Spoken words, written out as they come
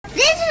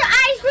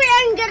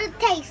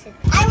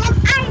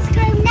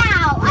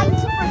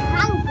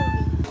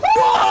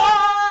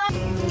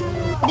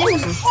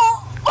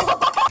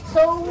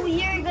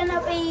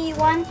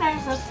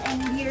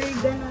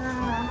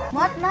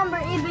What number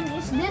even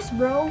is this,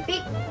 bro?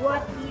 Pick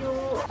what you...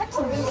 What's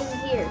this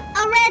in here?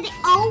 Already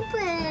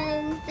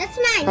open! That's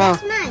mine,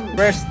 that's mine.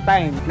 First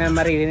time na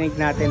maririnig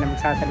natin na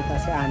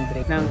magsasalita si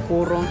Andre ng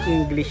purong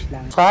English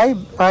lang. 5.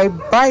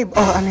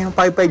 Oh, ano yung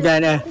 5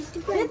 dyan ah?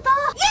 Ito!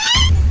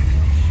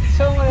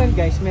 So ngayon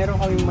guys, meron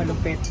kaming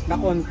malupit na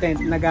content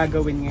na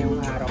gagawin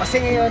ngayong araw.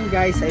 Kasi ngayon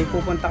guys, ay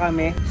pupunta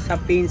kami sa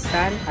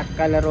pinsan at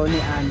kalaro ni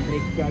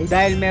Andre guys.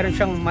 Dahil meron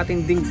siyang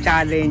matinding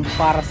challenge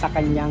para sa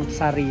kanyang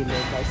sarili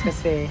guys.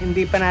 Kasi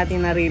hindi pa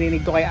natin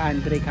naririnig to kay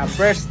Andre ha.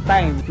 First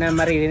time na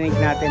maririnig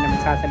natin na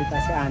magsasalita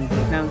si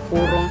Andre ng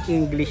purong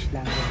English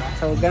lang, diba?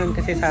 So ganun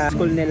kasi sa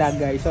school nila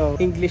guys. So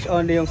English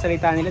only yung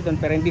salita nila doon.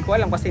 Pero hindi ko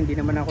alam kasi hindi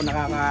naman ako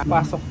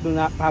nakakapasok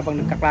doon habang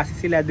nagkaklase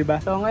sila,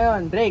 diba? So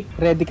ngayon, Drake,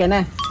 ready ka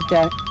na?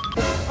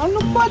 Ano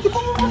ba? Di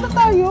ba pumunta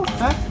tayo?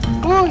 Ha?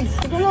 Uy,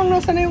 ikaw lang,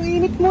 nasa na yung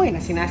init mo eh.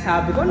 Na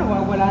sinasabi ko,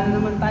 nawawala na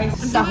naman tayo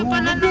sa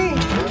hulog eh.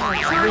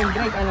 Sige,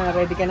 Drake, ano,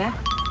 ready ka na?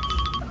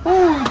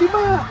 Uy, di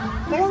ba?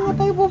 Kaya nga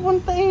tayo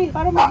pupunta eh.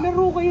 Para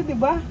maglaro kayo, di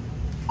ba?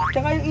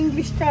 Tsaka yung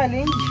English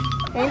challenge.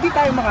 Eh, hindi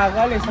tayo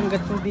makakalis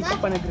hanggat hindi ka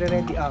pa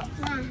nagre-ready. Oh.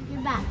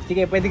 Diba?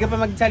 Sige, pwede ka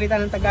pa magsalita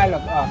ng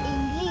Tagalog. Oh.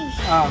 English.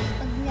 Oh.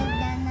 Pag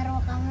naglalaro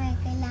kami,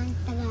 kailangan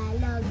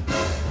Tagalog.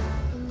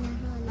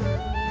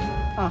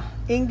 Ah,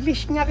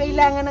 English nga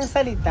kailangan ng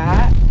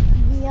salita.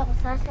 Hindi ako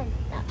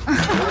sasalita. Ha?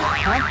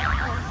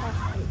 Ako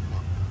sasalita.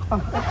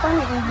 Oh, at paano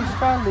English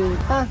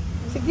challenge? Ha?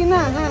 Sige na,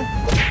 ha?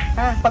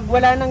 Ha? Pag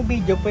wala ng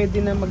video,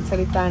 pwede na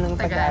magsalita ng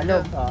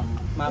Tagalog. Oh,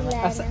 Wala ng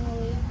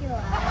video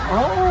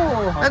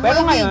Oo. Pag Pero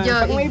may ngayon, video,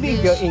 pag may English.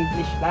 video,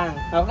 English lang.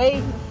 Okay?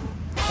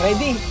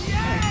 Ready?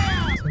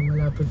 So,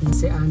 malapit din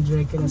si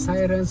Andre kina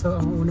Siren. So,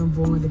 ang unang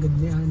bunga agad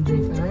ni Andre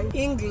ay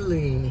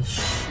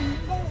English.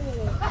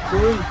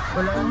 Uy,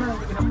 wala na.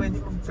 Hindi ka na pwede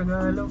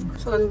mag-Tagalog.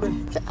 Saan ba?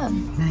 Saan?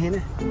 Nahin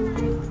na.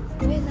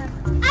 Bungay na.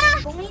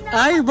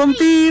 Ay,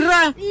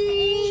 vampira!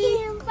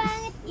 Ang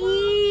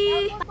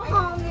pangit.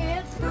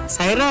 Pangit.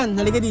 Siren,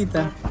 halika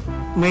dito.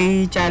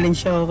 May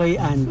challenge ako kay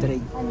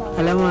Andre.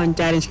 Alam mo, ang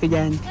challenge ko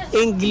dyan,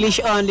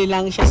 English only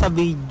lang siya sa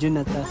video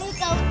na to. Ay,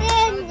 ikaw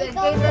din.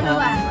 Ikaw din.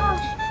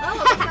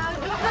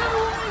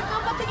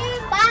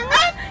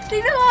 Pangit.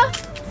 Tingnan mo.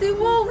 Si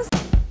Bungs.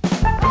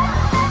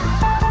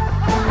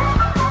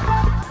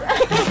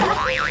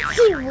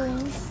 Si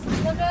Bungs.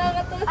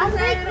 Nakakatawa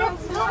si Siren.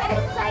 Let's go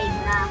inside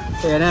na.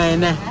 Ayan na, ayan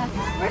na.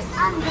 Where's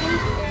Andre?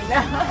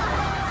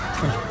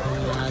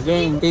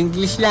 Game.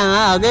 English lang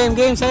ha.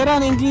 Game.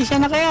 Siren, English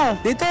na kayo.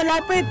 Dito,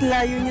 lapit.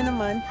 Layo nyo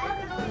naman.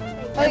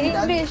 Oh,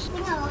 English.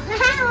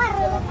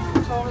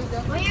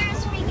 We are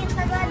speaking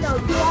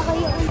Tagalog.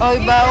 Oy,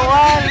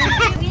 bawal.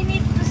 We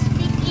need to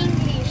speak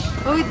English.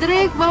 Oy,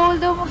 Drake,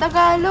 bawal daw mo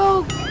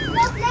Tagalog.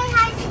 Let's play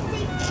hide and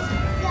seek.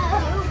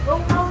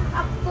 Go count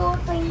up to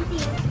 20.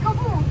 Ikaw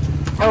mo.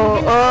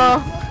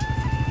 Oo.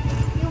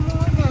 You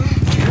muna.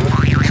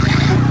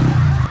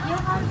 You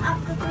count up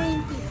to 20.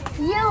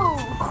 You.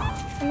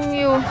 Anong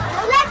yun?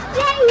 Now let's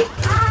play.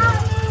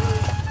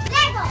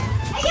 Lego.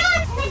 Ayun,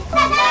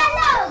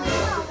 nagtagalog.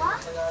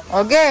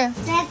 Okay.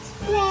 Let's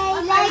play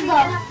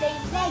Lego.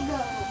 Lego.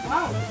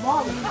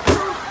 Wow.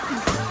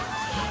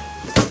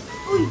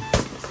 Uy.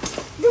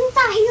 Doon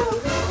tayo.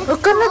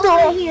 Huwag ka na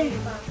doon. Over here.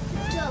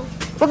 Let's go.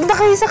 Huwag na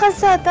kayo sa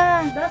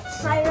kalsada.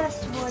 That's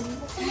Cyrus one.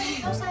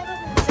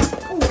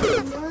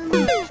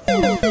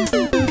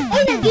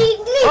 Ay,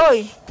 nag-English. Oy,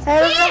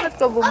 Cyrus, bakit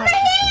ka Over bumalik?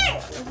 here.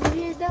 Over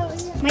here daw.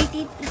 My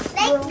teeth is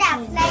like that.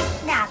 Like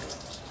that.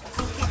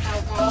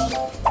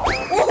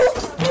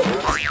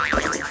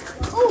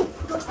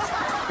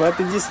 What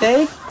did you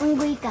say?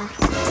 Unggoy ka.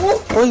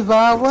 Uy,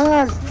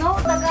 bawal. No,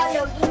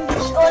 Tagalog.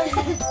 English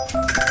only.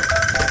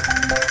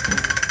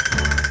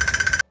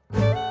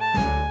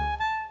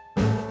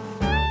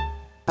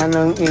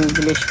 Anong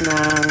English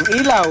ng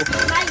ilaw?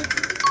 Light.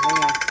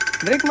 Ayan.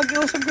 Drake,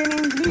 mag-iusap kayo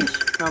ng English.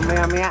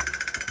 Mamaya.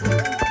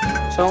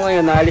 So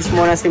ngayon, naalis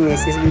muna si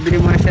Mrs.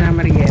 Bibili muna siya ng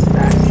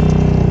merienda.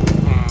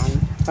 Ayan.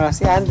 Oh,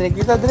 si Andre.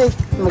 Dito, Drake.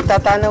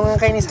 Magtatanong nga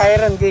kayo ni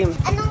Siren. Game.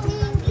 Anong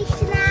English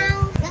ng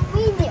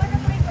minute?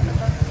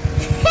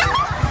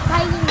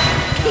 Bye.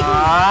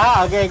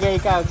 Okay.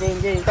 Ikaw.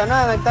 Game.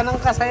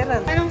 Nagtanong ka, Siren.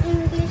 Anong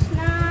English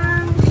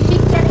ng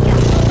pizzeria?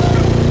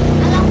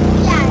 Alam ko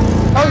yan.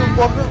 Oh,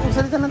 huwag kong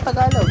salita ng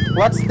Tagalog.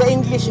 What's the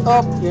English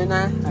of? Yun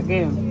na.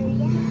 Game.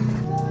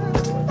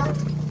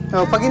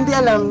 Oh, pag hindi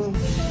alam.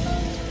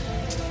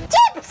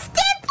 Chips!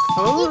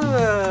 Oh,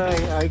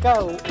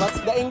 ikaw.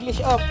 What's the English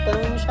of?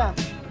 Tanungin mo siya.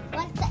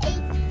 What's the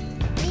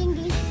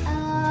English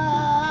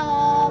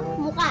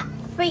mukha?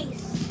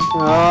 Face.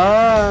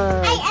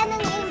 Oh. Ay, anong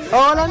English?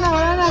 Oh, wala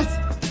na.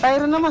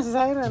 Siren naman, si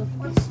Siren.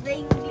 What's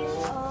the English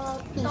of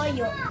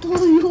toyo?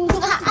 Toyo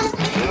nga.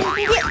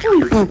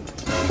 Hindi.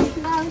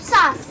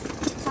 Sauce.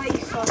 Soy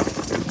sauce.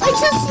 Ay,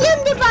 sauce yun,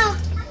 di ba?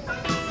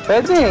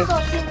 Pwede.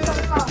 Sauce yung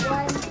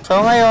sausawan. So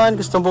ngayon,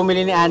 gustong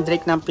bumili ni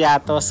Andrick ng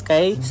piatos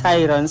kay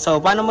Siren.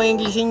 So, paano mo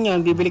Englishin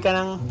yun? Bibili ka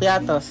ng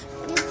piatos.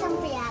 Ginisang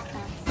piyato.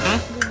 Ha?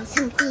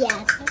 Ginisang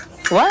piyato.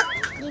 What?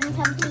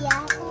 Ginisang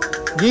piyato.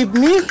 Give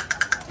me?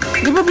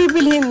 Di ba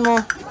bibilhin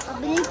mo?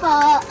 Pabili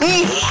po.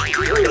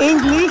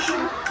 English?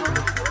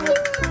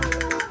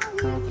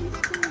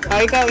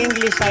 Ikaw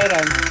English,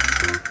 Siren.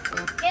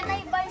 Can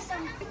I buy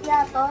some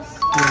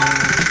piatos?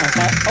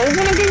 Oh,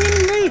 mo na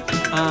ganyan, wait.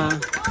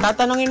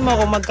 Tatanungin mo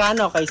kung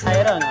magkano kay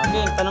Siren.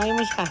 Okay, tanungin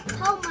mo siya.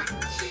 How much?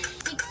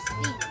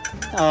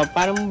 60.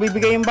 Paano mo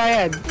bibigay yung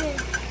bayad? Here.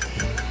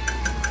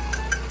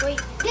 Wait,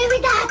 give me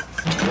that!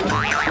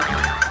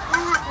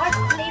 What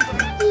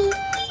flavor?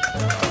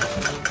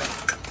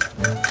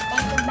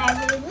 Thank you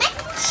very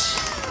much.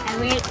 I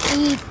will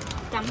eat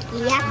some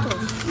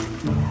piatos.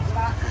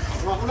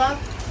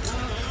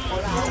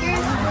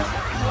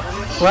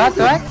 What?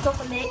 Chocolate.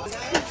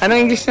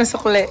 Anong English ng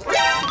sukli?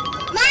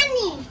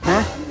 Money!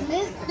 Ha?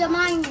 This is the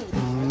money.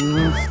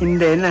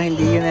 Hindi yun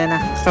na.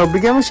 So,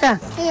 bigyan mo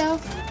siya. Hello.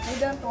 I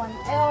don't want.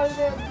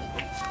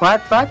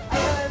 What? I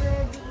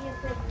already eat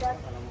that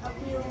a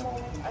few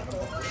moments ago.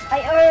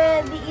 I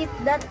already eat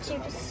that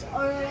chips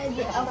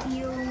already a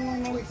few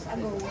minutes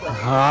ago.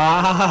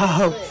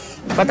 Wow!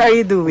 What are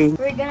you doing?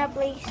 We're gonna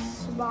play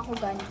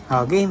Bakugan.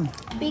 Game.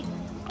 Pick.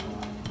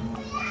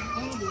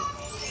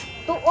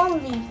 Two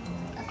only.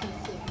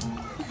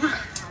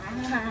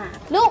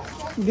 Look!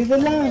 Dito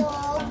lang.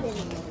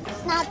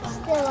 It's not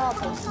still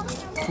open.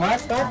 What?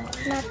 It's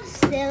not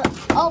still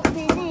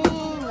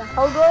opening.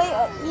 How do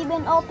I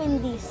even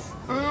open this?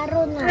 I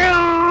don't know.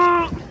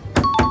 I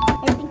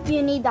think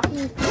you need a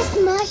key. Just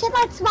smash it.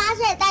 Let's smash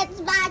it. Let's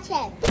smash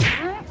it.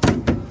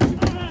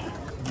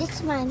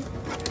 This one.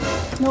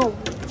 No.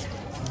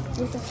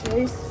 This is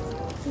yours.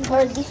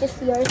 Or this is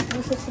yours.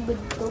 This is good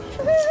too.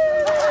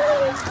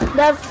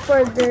 That's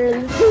for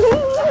girls.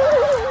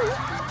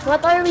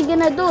 What are we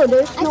gonna do?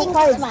 There's no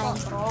cards. Yeah.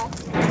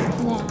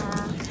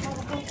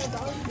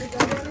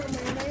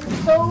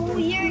 So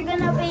you're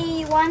gonna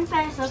pay 1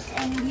 pesos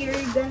and you're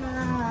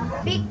gonna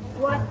pick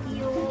what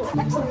you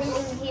in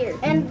here.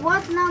 And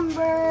what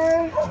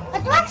number?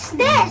 But what's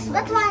this?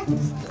 But what's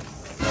this?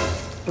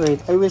 Wait,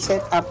 I will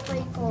set up.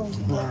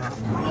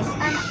 Is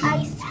an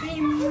ice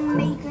cream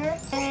maker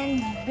and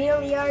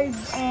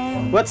billiards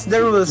and What's the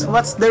rules?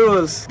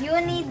 you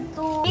need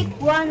to pick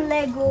one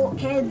Lego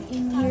head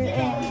in here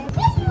and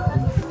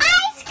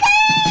ice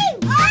cream!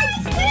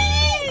 Ice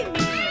cream!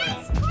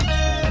 Ice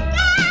cream!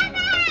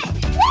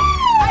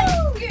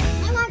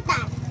 I want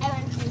that. I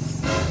want this.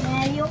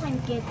 Yeah, you can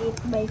get it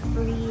by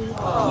free.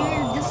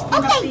 You're just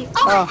gonna pick.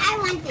 Oh. I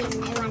want this.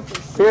 I want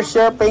this. Here's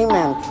your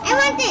payment. I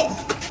want this.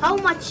 How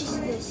much is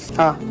this?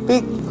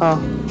 Pick.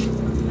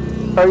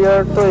 For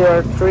your 2,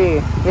 your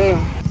 3.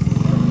 Game.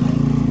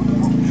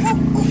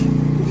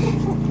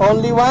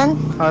 Only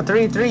 1?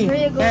 3.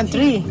 Here you go. And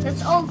 3.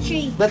 That's all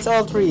 3. That's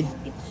all 3.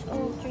 It's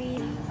all 3.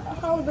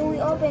 How do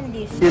we open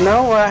this? You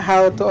know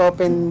how to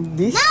open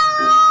this?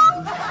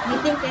 You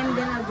think I'm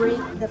gonna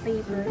break the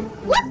paper?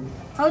 What?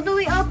 How do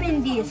we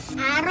open this?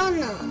 I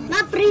don't know.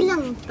 Mapri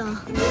lang to.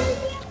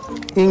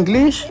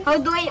 English? How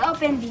do I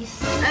open this?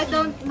 I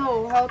don't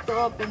know how to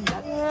open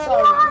that.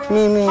 Sorry.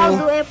 Mimi. How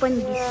do I open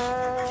this?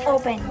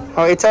 Open.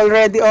 Oh, it's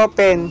already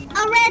open.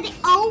 Already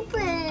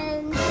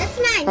open. That's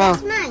mine. Oh.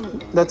 That's mine.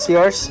 That's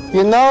yours.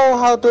 You know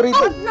how to read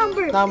Oh, it?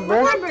 number.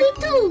 Number?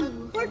 42.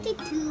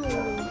 42.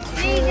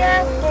 We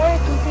got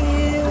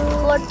 42.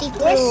 42.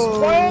 Where's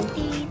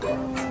 42?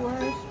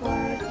 Where's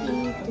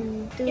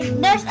 42? If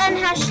there's an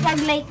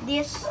hashtag like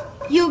this,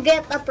 you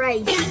get a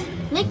prize.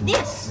 Like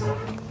this.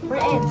 For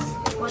ads.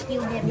 What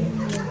you get in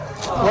here.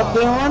 What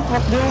do you want?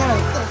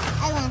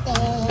 I want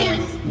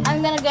this.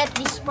 I'm gonna get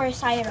this for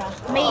Syra,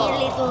 my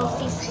little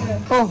sister.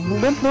 Oh,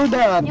 don't do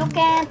that. You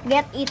can't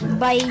get it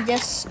by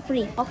just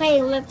free.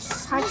 Okay,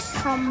 let's hatch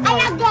some more.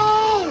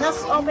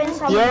 Let's open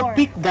some Your more.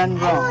 pick done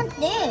wrong.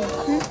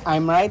 This.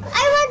 I'm right?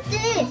 I want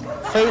this.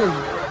 Failed.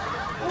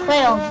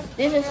 Failed.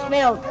 This is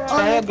failed.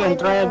 Try again.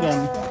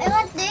 I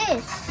want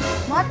this.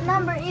 What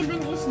number even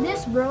is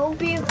this, bro?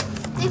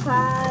 55.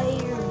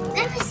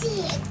 Let me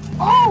see it.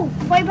 Oh,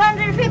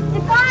 555.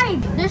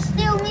 There's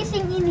still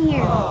missing in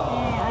here.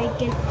 Yeah, I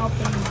can't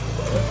open it.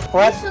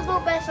 What? This 2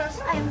 pesos,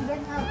 I'm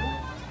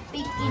gonna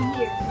pick in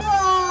here.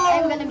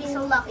 I'm gonna be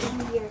so lucky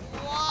in here.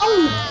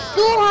 Oh,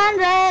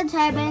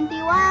 271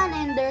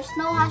 and there's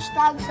no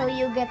hashtag, so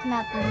you get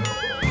nothing.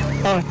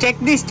 Oh, check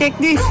this. Look.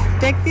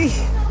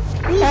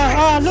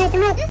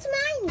 It's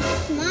mine.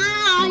 It's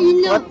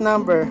mine. What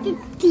number?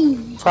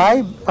 50.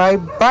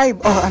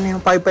 5. Oh, ano yung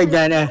 5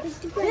 dyan eh?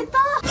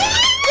 Ito.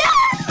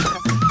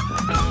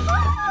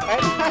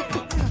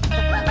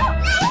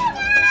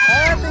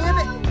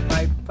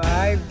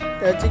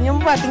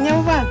 Tingnan mo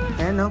pa.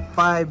 Ayan o,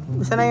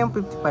 5. Isa na yung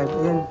 55.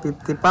 Ayan,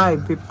 55.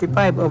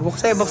 O,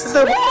 buksan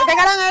to.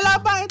 Teka lang, wala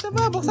pa. Ito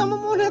pa, buksan mo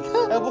muna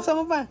to. Buksan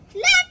mo pa.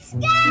 Let's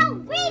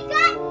go! We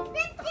got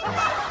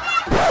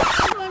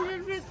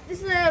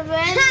 157.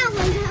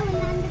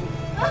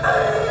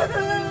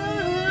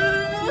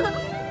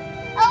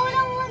 Oh,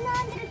 walang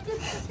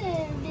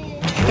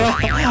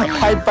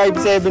 157.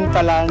 557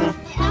 pala. Ano?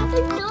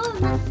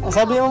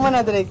 Sabi mo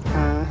muna, Drake.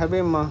 Sabi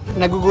mo,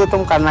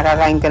 nagugutom ka,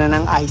 nakakain ka na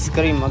ng ice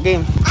cream.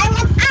 Okay? I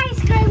want ice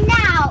cream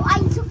now.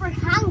 I'm super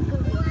hungry.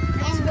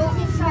 Let's go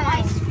get some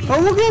ice cream. Oh,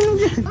 wag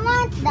yan. I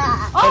want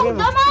that? Sabi Oh, mo.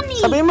 the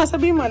money.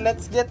 Sabi mo.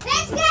 Let's get...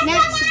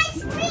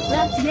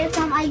 Let's get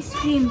some ice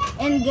cream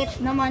and get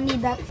the money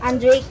that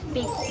Andre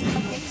picked.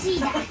 Let's see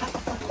that.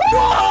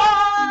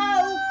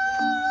 Wow!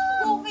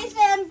 Cookies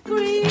and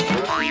cream.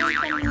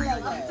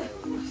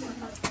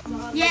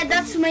 Yeah,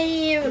 that's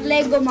my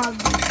Lego mug.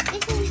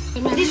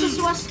 This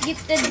was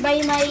gifted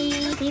by my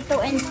tito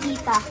and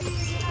tita.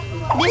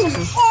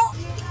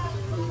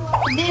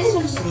 This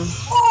is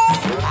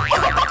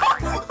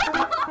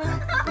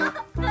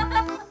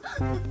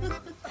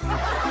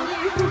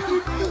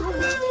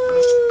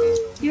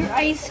your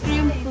ice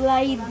cream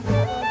flied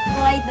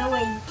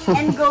away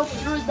and go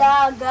through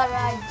the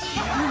garage.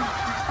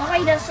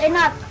 Okay, that's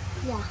enough.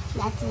 Yeah,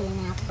 that's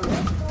enough.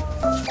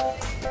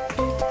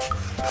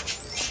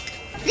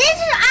 This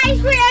is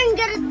ice cream. I'm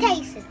gonna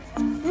taste it.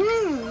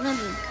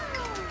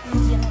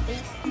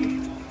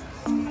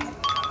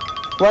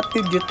 What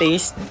did you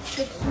taste?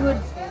 It's good.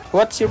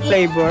 What's your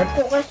flavor?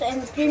 Cookies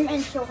and cream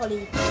and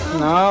chocolate.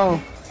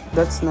 No,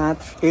 that's not.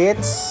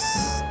 It's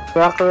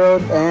Rock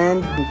Road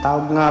and... Ang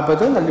tawag nga ba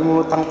doon?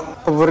 Nalimutan ko.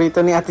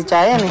 Paborito ni Ate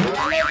Chayan eh.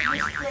 I like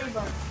this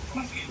flavor.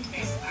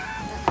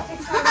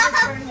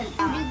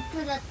 Big to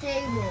the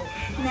table.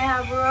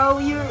 Nah, bro,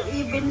 you're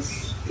even...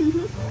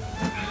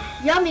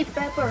 Yummy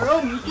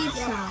pepperoni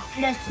pizza.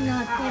 That's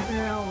not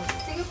pepperoni.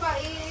 Sige pa,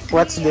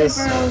 What's this?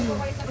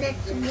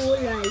 That's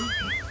gulay.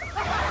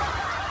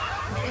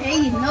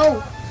 Hey,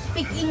 no.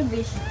 Speak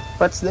English.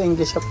 What's the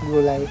English of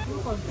gulay?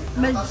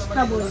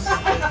 Vegetables.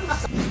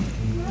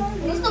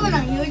 Gusto mo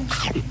ng huge?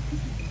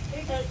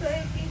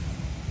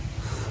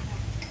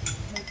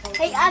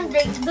 Hey,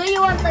 Andre, do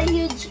you want a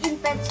huge in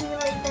Pet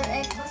Simulator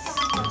X?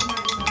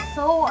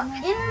 So,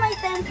 in my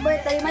 10th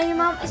birthday, my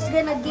mom is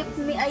gonna give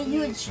me a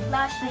huge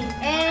plushie.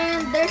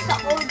 And there's a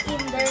code in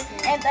there.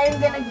 And I'm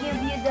gonna give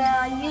you the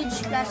huge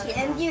plushie.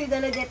 And you're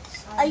gonna get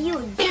a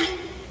huge.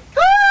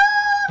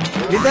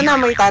 Dito na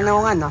may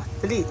tanong ano.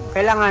 Dali,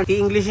 kailangan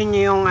i-Englishin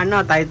niyo yung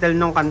title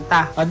ng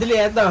kanta. O dali,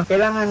 eto.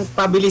 Kailangan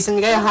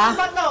pabilisan kayo ha.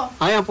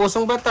 Ayan,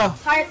 pusong bato.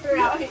 Heart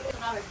rock.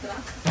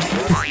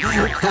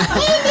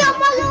 Hindi ako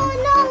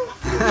malunong.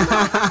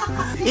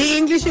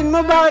 I-Englishin mo,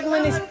 bakit mo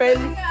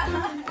ni-spell?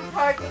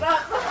 heart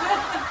rock.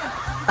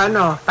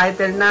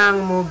 Title ng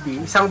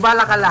movie. Isang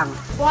bala ka lang.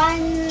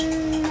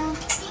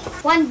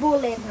 One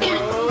bullet.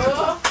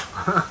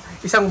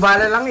 Isang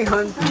bala lang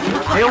yun.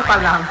 Ayun pa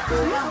lang.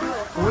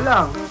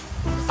 Kulang.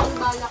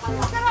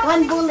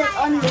 One bullet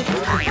only.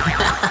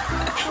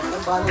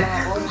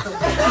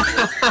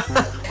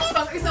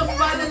 Pang isang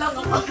bala lang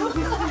ako.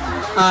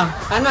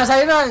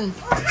 Siron?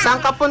 Saan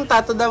ka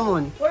punta to the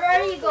moon? Where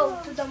are you go?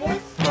 To the moon?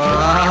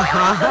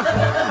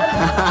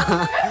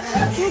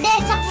 Hindi,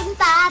 sa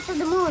punta to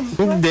the moon.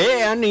 Hindi,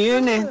 ano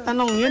yun eh.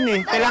 Tanong yun eh.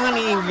 Kailangan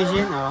i-English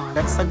yun.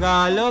 That's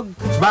Tagalog.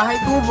 Bahay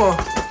kubo.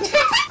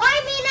 Oy,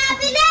 may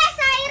nabili!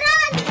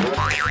 Siron!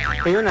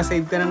 Kayo,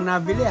 na-save ka ng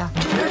nabili ah.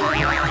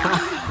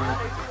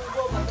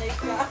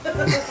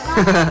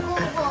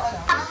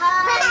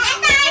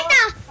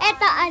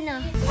 Ito ano?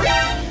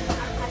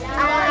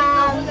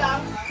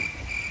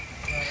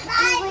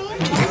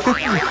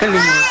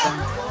 Kalimutan.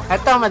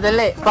 Ito,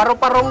 madali.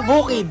 Paru-parong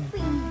bukid.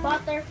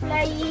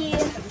 Butterfly.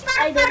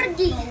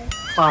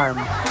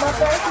 Farm.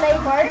 Butterfly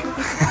park.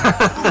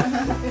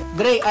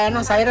 Dre,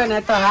 Siron,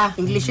 ito ha.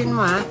 Englishin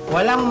mo ha.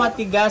 Walang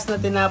matigas na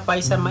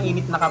tinapay sa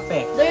mainit na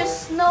kape.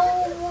 There's no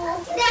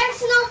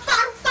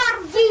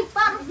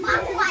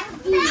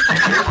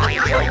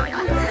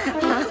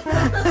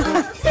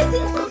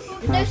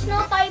There's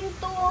no time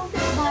to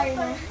burn.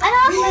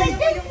 Ano?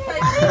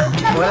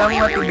 Walang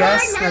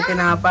matigas na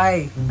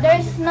tinapay.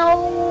 There's no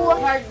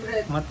Hard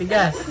bread.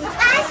 Matigas.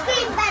 ice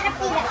cream para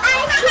pila.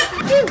 Ice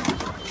cream.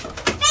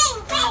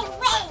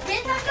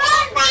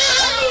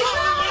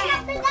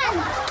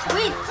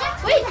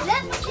 Wait,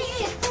 let me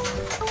see it.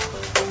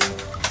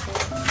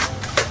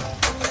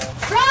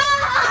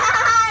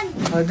 Run!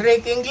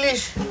 Drake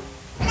English.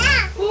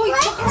 Uy,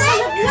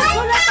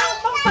 wala kang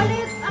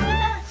pampalit.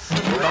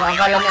 Baka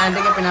akala ni Andy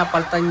ka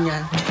pinapaltan niya.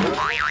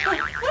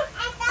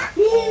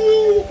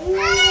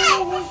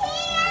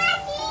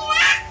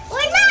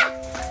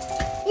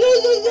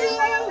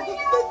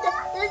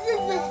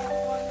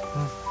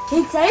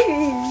 Hey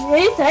Cyril!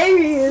 Hey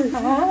Cyril!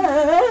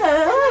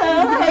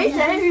 Hey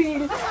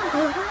Cyril!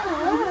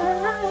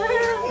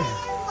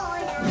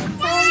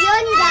 So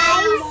yun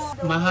guys!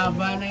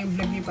 Mahaba na yung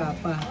vlog ni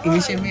Papa.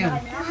 Englishin mo yan.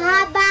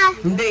 Mahaba!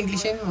 Hindi,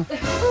 Englishin mo.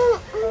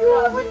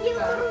 Ayoko, hindi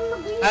ako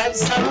mag-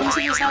 Sama mo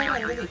siya sa akin.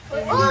 Dali.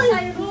 Uy!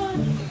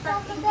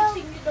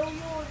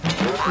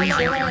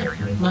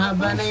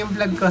 Mahaba na yung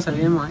vlog ko.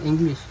 Sabihin mo,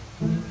 English.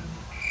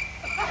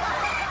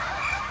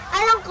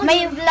 Alam ko.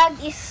 My vlog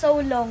is so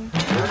long.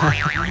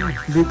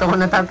 Dito ko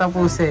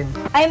natatapusin.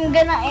 I'm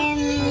gonna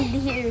end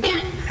here.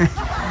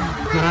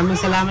 Maraming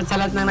salamat sa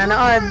lahat ng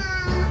nanood.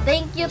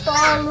 Thank you to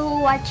all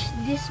who watched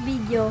this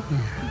video.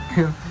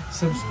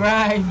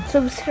 Subscribe.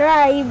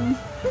 Subscribe.